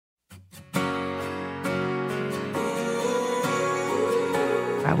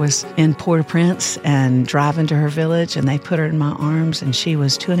I was in Port-au-Prince and driving to her village, and they put her in my arms, and she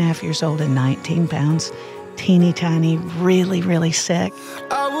was 2.5 years old and 19 pounds, teeny tiny, really, really sick.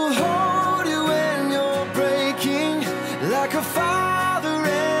 I will hold you when you're breaking, like a father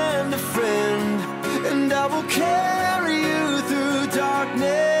and a friend, and I will carry you through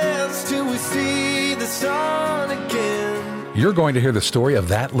darkness till we see the sun again. You're going to hear the story of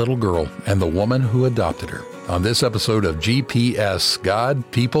that little girl and the woman who adopted her on this episode of GPS, God,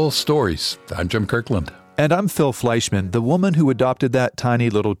 People, Stories. I'm Jim Kirkland. And I'm Phil Fleischman. The woman who adopted that tiny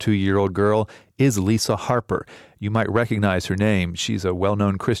little 2-year-old girl is Lisa Harper. You might recognize her name. She's a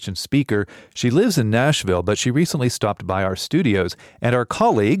well-known Christian speaker. She lives in Nashville, but she recently stopped by our studios. And our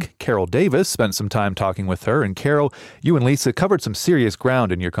colleague, Carol Davis, spent some time talking with her. And Carol, you and Lisa covered some serious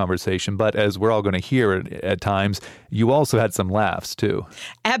ground in your conversation, but as we're all going to hear at times, you also had some laughs, too.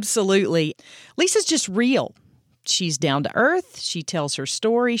 Absolutely. Lisa's just real. She's down to earth. She tells her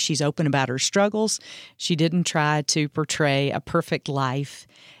story. She's open about her struggles. She didn't try to portray a perfect life.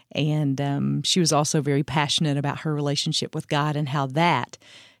 And she was also very passionate about her relationship with God and how that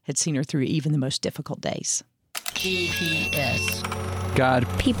had seen her through even the most difficult days. GPS. God.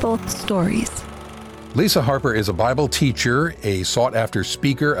 People. Stories. Lisa Harper is a Bible teacher, a sought-after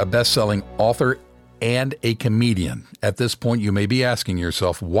speaker, a best-selling author, and a comedian. At this point, you may be asking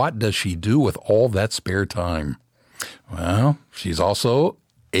yourself, what does she do with all that spare time? Well, she's also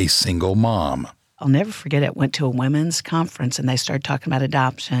a single mom. I'll never forget it. Went to a women's conference, and they started talking about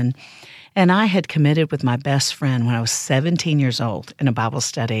adoption. And I had committed with my best friend when I was 17 years old in a Bible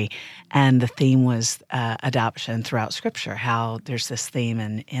study, and the theme was adoption throughout Scripture, how there's this theme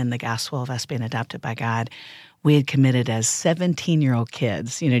in the gospel of us being adopted by God. We had committed as 17-year-old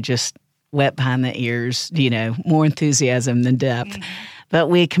kids, just wet behind the ears, more enthusiasm than depth. Mm-hmm. But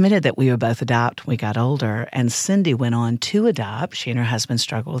we committed that we would both adopt. We got older, and Cindy went on to adopt. She and her husband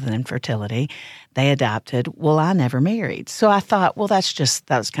struggled with infertility. They adopted. Well, I never married. So I thought, well, that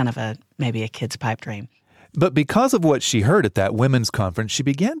was kind of maybe a kid's pipe dream. But because of what she heard at that women's conference, she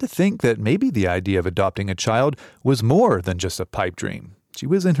began to think that maybe the idea of adopting a child was more than just a pipe dream. She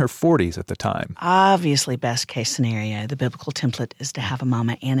was in her 40s at the time. Obviously, best case scenario, the biblical template is to have a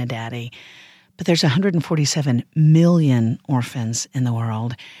mama and a daddy. But there's 147 million orphans in the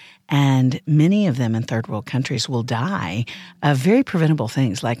world, and many of them in third world countries will die of very preventable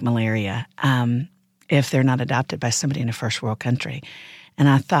things like malaria if they're not adopted by somebody in a first world country. And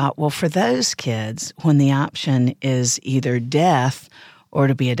I thought, well, for those kids, when the option is either death or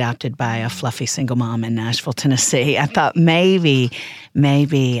to be adopted by a fluffy single mom in Nashville, Tennessee, I thought maybe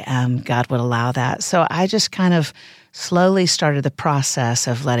God would allow that. So I just kind of slowly started the process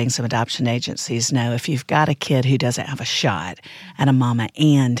of letting some adoption agencies know if you've got a kid who doesn't have a shot at a mama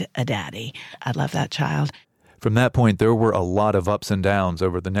and a daddy, I'd love that child. From that point, there were a lot of ups and downs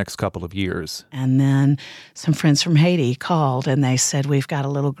over the next couple of years. And then some friends from Haiti called, and they said, we've got a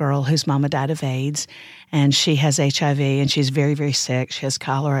little girl whose mama died of AIDS, and she has HIV, and she's very, very sick. She has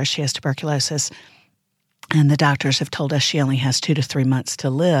cholera. She has tuberculosis. And the doctors have told us she only has 2 to 3 months to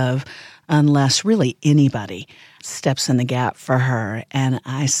live unless really anybody steps in the gap for her. And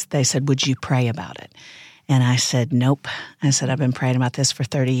they said, would you pray about it? And I said, nope. I said, I've been praying about this for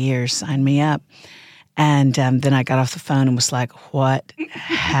 30 years. Sign me up. And then I got off the phone and was like, what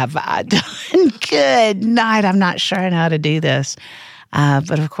have I done? Good night. I'm not sure I know how to do this.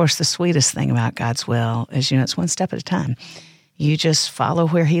 But of course, the sweetest thing about God's will is, it's one step at a time. You just follow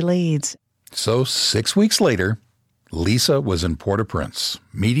where he leads. So 6 weeks later, Lisa was in Port-au-Prince,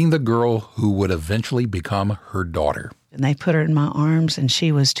 meeting the girl who would eventually become her daughter. And they put her in my arms, and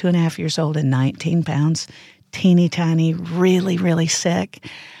she was 2.5 years old and 19 pounds, teeny tiny, really, really sick.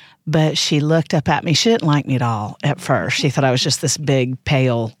 But she looked up at me. She didn't like me at all at first. She thought I was just this big,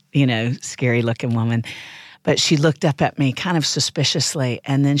 pale, scary-looking woman. But she looked up at me kind of suspiciously,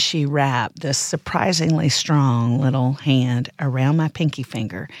 and then she wrapped this surprisingly strong little hand around my pinky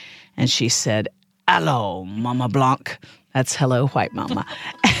finger, and she said, "Hello, Mama Blanc." That's hello, white mama.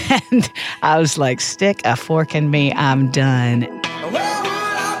 And I was like, stick a fork in me. I'm done. Where would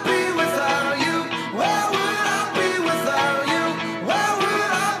I be without you? Where would I be without you? Where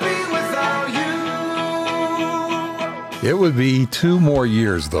would I be without you? It would be 2 more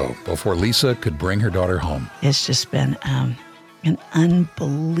years, though, before Lisa could bring her daughter home. It's just been an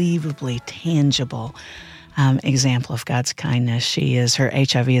unbelievably tangible example of God's kindness. Her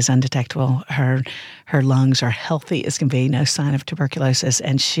HIV is undetectable. Her lungs are healthy as can be, no sign of tuberculosis.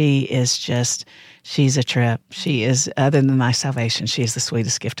 And she's a trip. She is, other than my salvation, she is the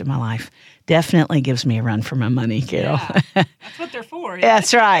sweetest gift of my life. Definitely gives me a run for my money, Carol. Yeah, that's what they're for. Yeah.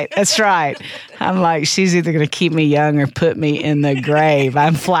 That's right. I'm like, she's either going to keep me young or put me in the grave.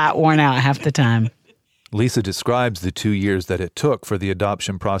 I'm flat worn out half the time. Lisa describes the 2 years that it took for the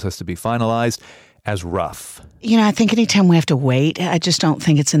adoption process to be finalized as rough. I think anytime we have to wait, I just don't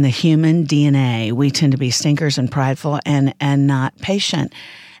think it's in the human DNA. We tend to be stinkers and prideful and not patient.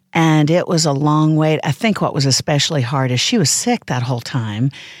 And it was a long wait. I think what was especially hard is she was sick that whole time.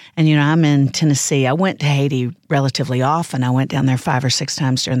 And, I'm in Tennessee. I went to Haiti relatively often. I went down there 5 or 6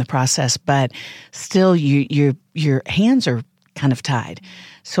 times during the process. But still, your hands are kind of tied.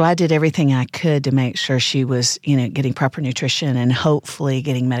 So I did everything I could to make sure she was, getting proper nutrition and hopefully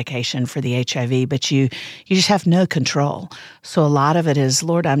getting medication for the HIV. But you just have no control. So a lot of it is,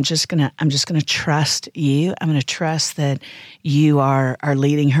 Lord, I'm just gonna trust you. I'm gonna trust that you are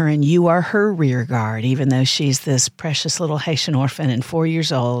leading her and you are her rear guard, even though she's this precious little Haitian orphan and 4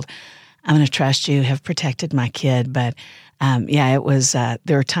 years old. I'm going to trust you have protected my kid. But it was, there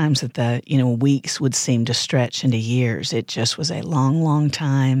were times that the, weeks would seem to stretch into years. It just was a long, long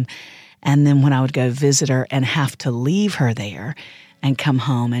time. And then when I would go visit her and have to leave her there and come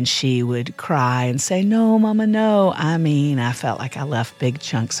home and she would cry and say, "No, Mama, no." I felt like I left big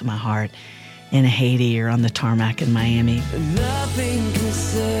chunks of my heart in Haiti or on the tarmac in Miami. Nothing can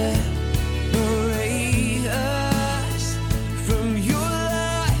separate us from your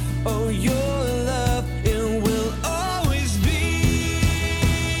life. Oh, your love, it will always be.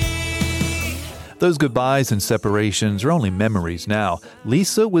 Those goodbyes and separations are only memories now.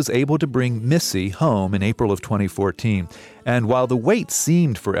 Lisa was able to bring Missy home in April of 2014. And while the wait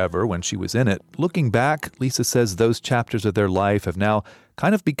seemed forever when she was in it, looking back, Lisa says those chapters of their life have now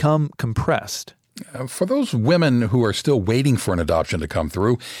kind of become compressed. For those women who are still waiting for an adoption to come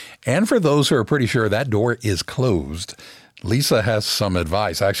through, and for those who are pretty sure that door is closed, Lisa has some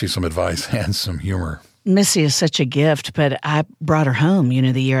advice and some humor. Missy is such a gift, but I brought her home,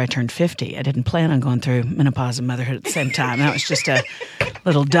 the year I turned 50. I didn't plan on going through menopause and motherhood at the same time. That was just a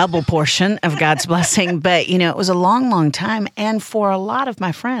little double portion of God's blessing. But, it was a long, long time. And for a lot of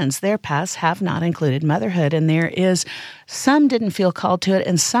my friends, their paths have not included motherhood. And some didn't feel called to it,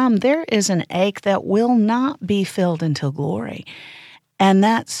 and there is an ache that will not be filled until glory. And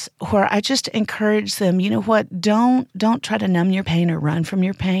that's where I just encourage them, don't try to numb your pain or run from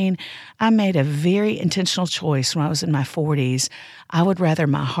your pain. I made a very intentional choice when I was in my 40s. I would rather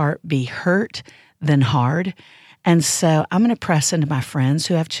my heart be hurt than hard. And so I'm going to press into my friends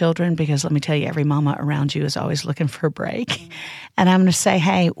who have children, because let me tell you, every mama around you is always looking for a break. And I'm going to say,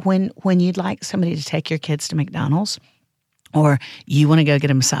 hey, when you'd like somebody to take your kids to McDonald's, or you want to go get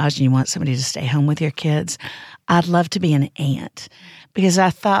a massage and you want somebody to stay home with your kids, I'd love to be an aunt. Because I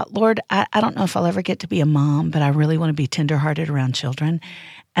thought, Lord, I don't know if I'll ever get to be a mom, but I really want to be tenderhearted around children.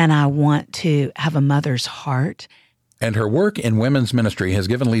 And I want to have a mother's heart. And her work in women's ministry has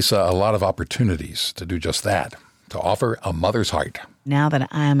given Lisa a lot of opportunities to do just that, to offer a mother's heart. Now that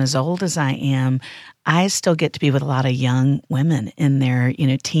I am as old as I am, I still get to be with a lot of young women in their,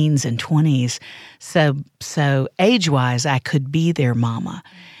 teens and 20s. So age-wise, I could be their mama.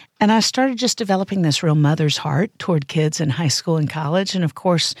 And I started just developing this real mother's heart toward kids in high school and college. And of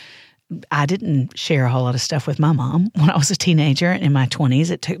course, I didn't share a whole lot of stuff with my mom when I was a teenager and in my 20s.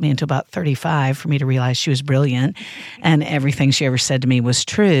 It took me until about 35 for me to realize she was brilliant and everything she ever said to me was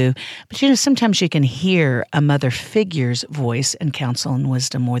true. But, sometimes you can hear a mother figure's voice and counsel and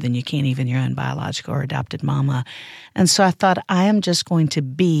wisdom more than you can even your own biological or adopted mama. And so I thought, I am just going to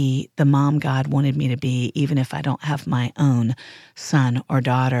be the mom God wanted me to be, even if I don't have my own son or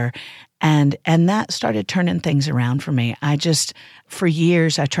daughter. And that started turning things around for me. For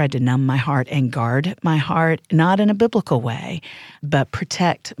years, I tried to numb my heart and guard my heart, not in a biblical way, but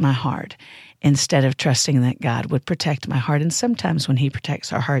protect my heart instead of trusting that God would protect my heart. And sometimes when He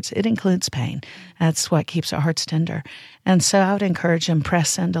protects our hearts, it includes pain. That's what keeps our hearts tender. And so I would encourage them,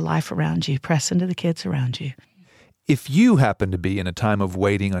 press into life around you, press into the kids around you. If you happen to be in a time of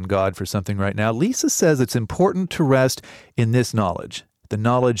waiting on God for something right now, Lisa says it's important to rest in this knowledge. The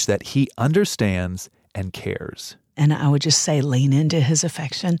knowledge that He understands and cares. And I would just say, lean into His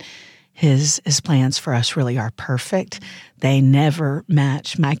affection. His plans for us really are perfect. They never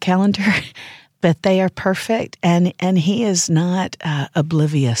match my calendar, but they are perfect. And He is not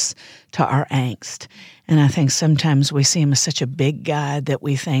oblivious to our angst. And I think sometimes we see Him as such a big God that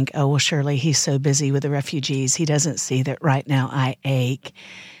we think, oh, well, surely He's so busy with the refugees. He doesn't see that right now I ache.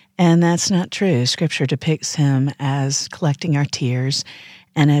 And that's not true. Scripture depicts him as collecting our tears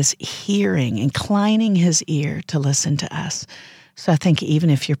and as hearing, inclining his ear to listen to us. So I think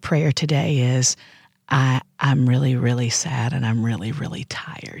even if your prayer today is, I'm really, really sad and I'm really, really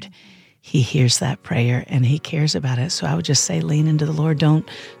tired, he hears that prayer and he cares about it. So I would just say lean into the Lord. Don't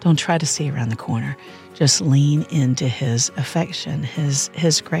try to see around the corner. Just lean into his affection.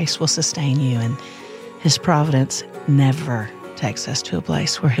 His grace will sustain you, and his providence never takes us to a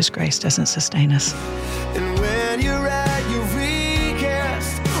place where his grace doesn't sustain us. And when you're at your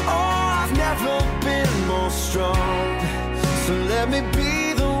weakest, I've never been more strong. So let me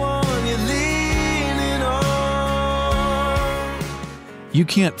be the one you're leaning on. You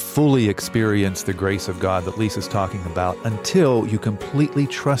can't fully experience the grace of God that Lisa's talking about until you completely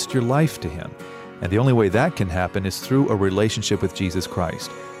trust your life to him. And the only way that can happen is through a relationship with Jesus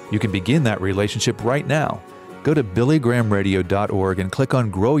Christ. You can begin that relationship right now. Go to billygrahamradio.org and click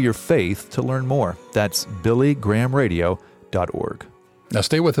on Grow Your Faith to learn more. That's billygrahamradio.org. Now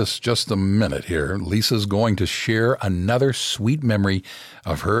stay with us just a minute here. Lisa's going to share another sweet memory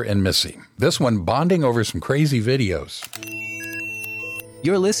of her and Missy. This one bonding over some crazy videos.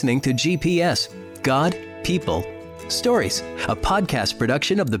 You're listening to GPS, God, People, Stories, a podcast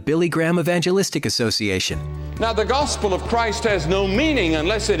production of the Billy Graham Evangelistic Association. Now, the gospel of Christ has no meaning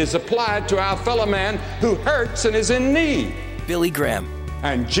unless it is applied to our fellow man who hurts and is in need. Billy Graham.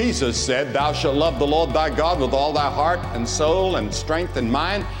 And Jesus said, "Thou shalt love the Lord thy God with all thy heart and soul and strength and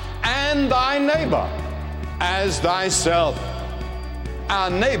mind, and thy neighbor as thyself." Our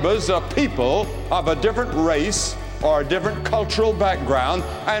neighbors are people of a different race or a different cultural background,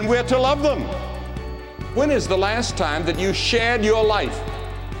 and we're to love them. When is the last time that you shared your life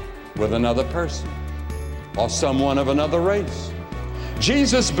with another person or someone of another race?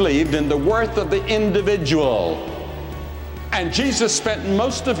 Jesus believed in the worth of the individual. And Jesus spent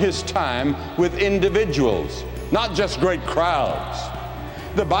most of his time with individuals, not just great crowds.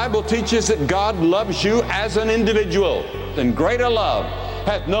 The Bible teaches that God loves you as an individual. And greater love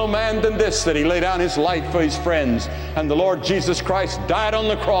hath no man than this, that he lay down his life for his friends. And the Lord Jesus Christ died on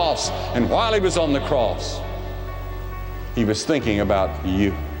the cross. And while he was on the cross, he was thinking about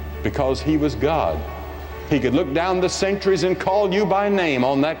you, because he was God. He could look down the centuries and call you by name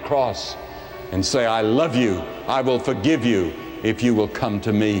on that cross and say, "I love you. I will forgive you if you will come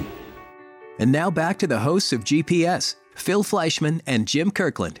to me." And now back to the hosts of GPS, Phil Fleischman and Jim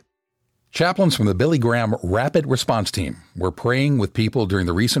Kirkland. Chaplains from the Billy Graham Rapid Response Team were praying with people during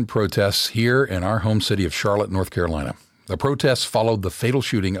the recent protests here in our home city of Charlotte, North Carolina. The protests followed the fatal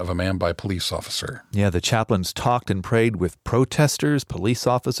shooting of a man by a police officer. Yeah, the chaplains talked and prayed with protesters, police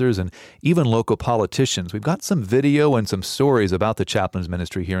officers, and even local politicians. We've got some video and some stories about the chaplains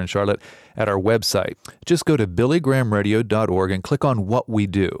ministry here in Charlotte at our website. Just go to billygrahamradio.org and click on What We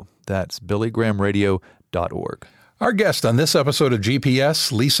Do. That's billygrahamradio.org. Our guest on this episode of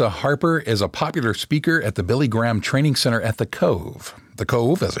GPS, Lisa Harper, is a popular speaker at the Billy Graham Training Center at The Cove. The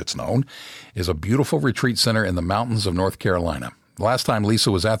Cove, as it's known, is a beautiful retreat center in the mountains of North Carolina. Last time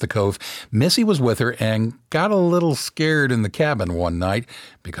Lisa was at The Cove, Missy was with her and got a little scared in the cabin one night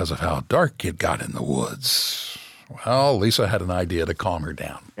because of how dark it got in the woods. Well, Lisa had an idea to calm her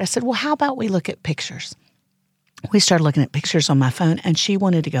down. I said, well, how about we look at pictures? We started looking at pictures on my phone, and she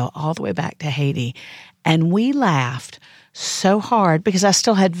wanted to go all the way back to Haiti. And we laughed so hard because I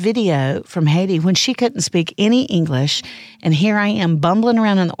still had video from Haiti when she couldn't speak any English. And here I am bumbling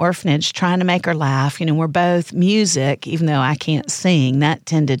around in the orphanage trying to make her laugh. You know, we're both music, even though I can't sing. That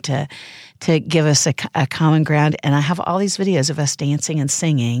tended to give us a common ground. And I have all these videos of us dancing and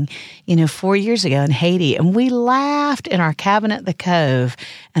singing, 4 years ago in Haiti. And we laughed in our cabin at the Cove.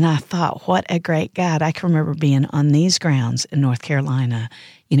 And I thought, what a great God. I can remember being on these grounds in North Carolina,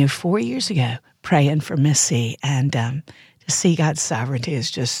 4 years ago, praying for Missy. And to see God's sovereignty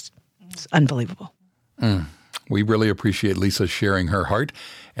is just unbelievable. We really appreciate Lisa sharing her heart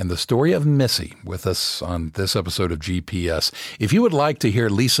and the story of Missy with us on this episode of GPS. If you would like to hear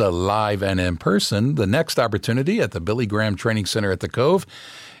Lisa live and in person, the next opportunity at the Billy Graham Training Center at The Cove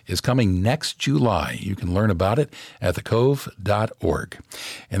is coming next July. You can learn about it at thecove.org.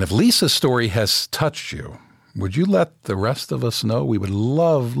 And if Lisa's story has touched you, would you let the rest of us know? We would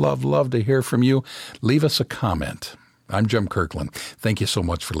love, love, love to hear from you. Leave us a comment. I'm Jim Kirkland. Thank you so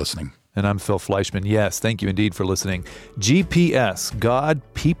much for listening. And I'm Phil Fleischman. Yes, thank you indeed for listening. GPS, God,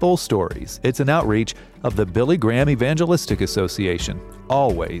 People, Stories. It's an outreach of the Billy Graham Evangelistic Association.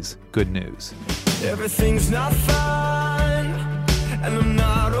 Always good news. Everything's not fine, and I'm not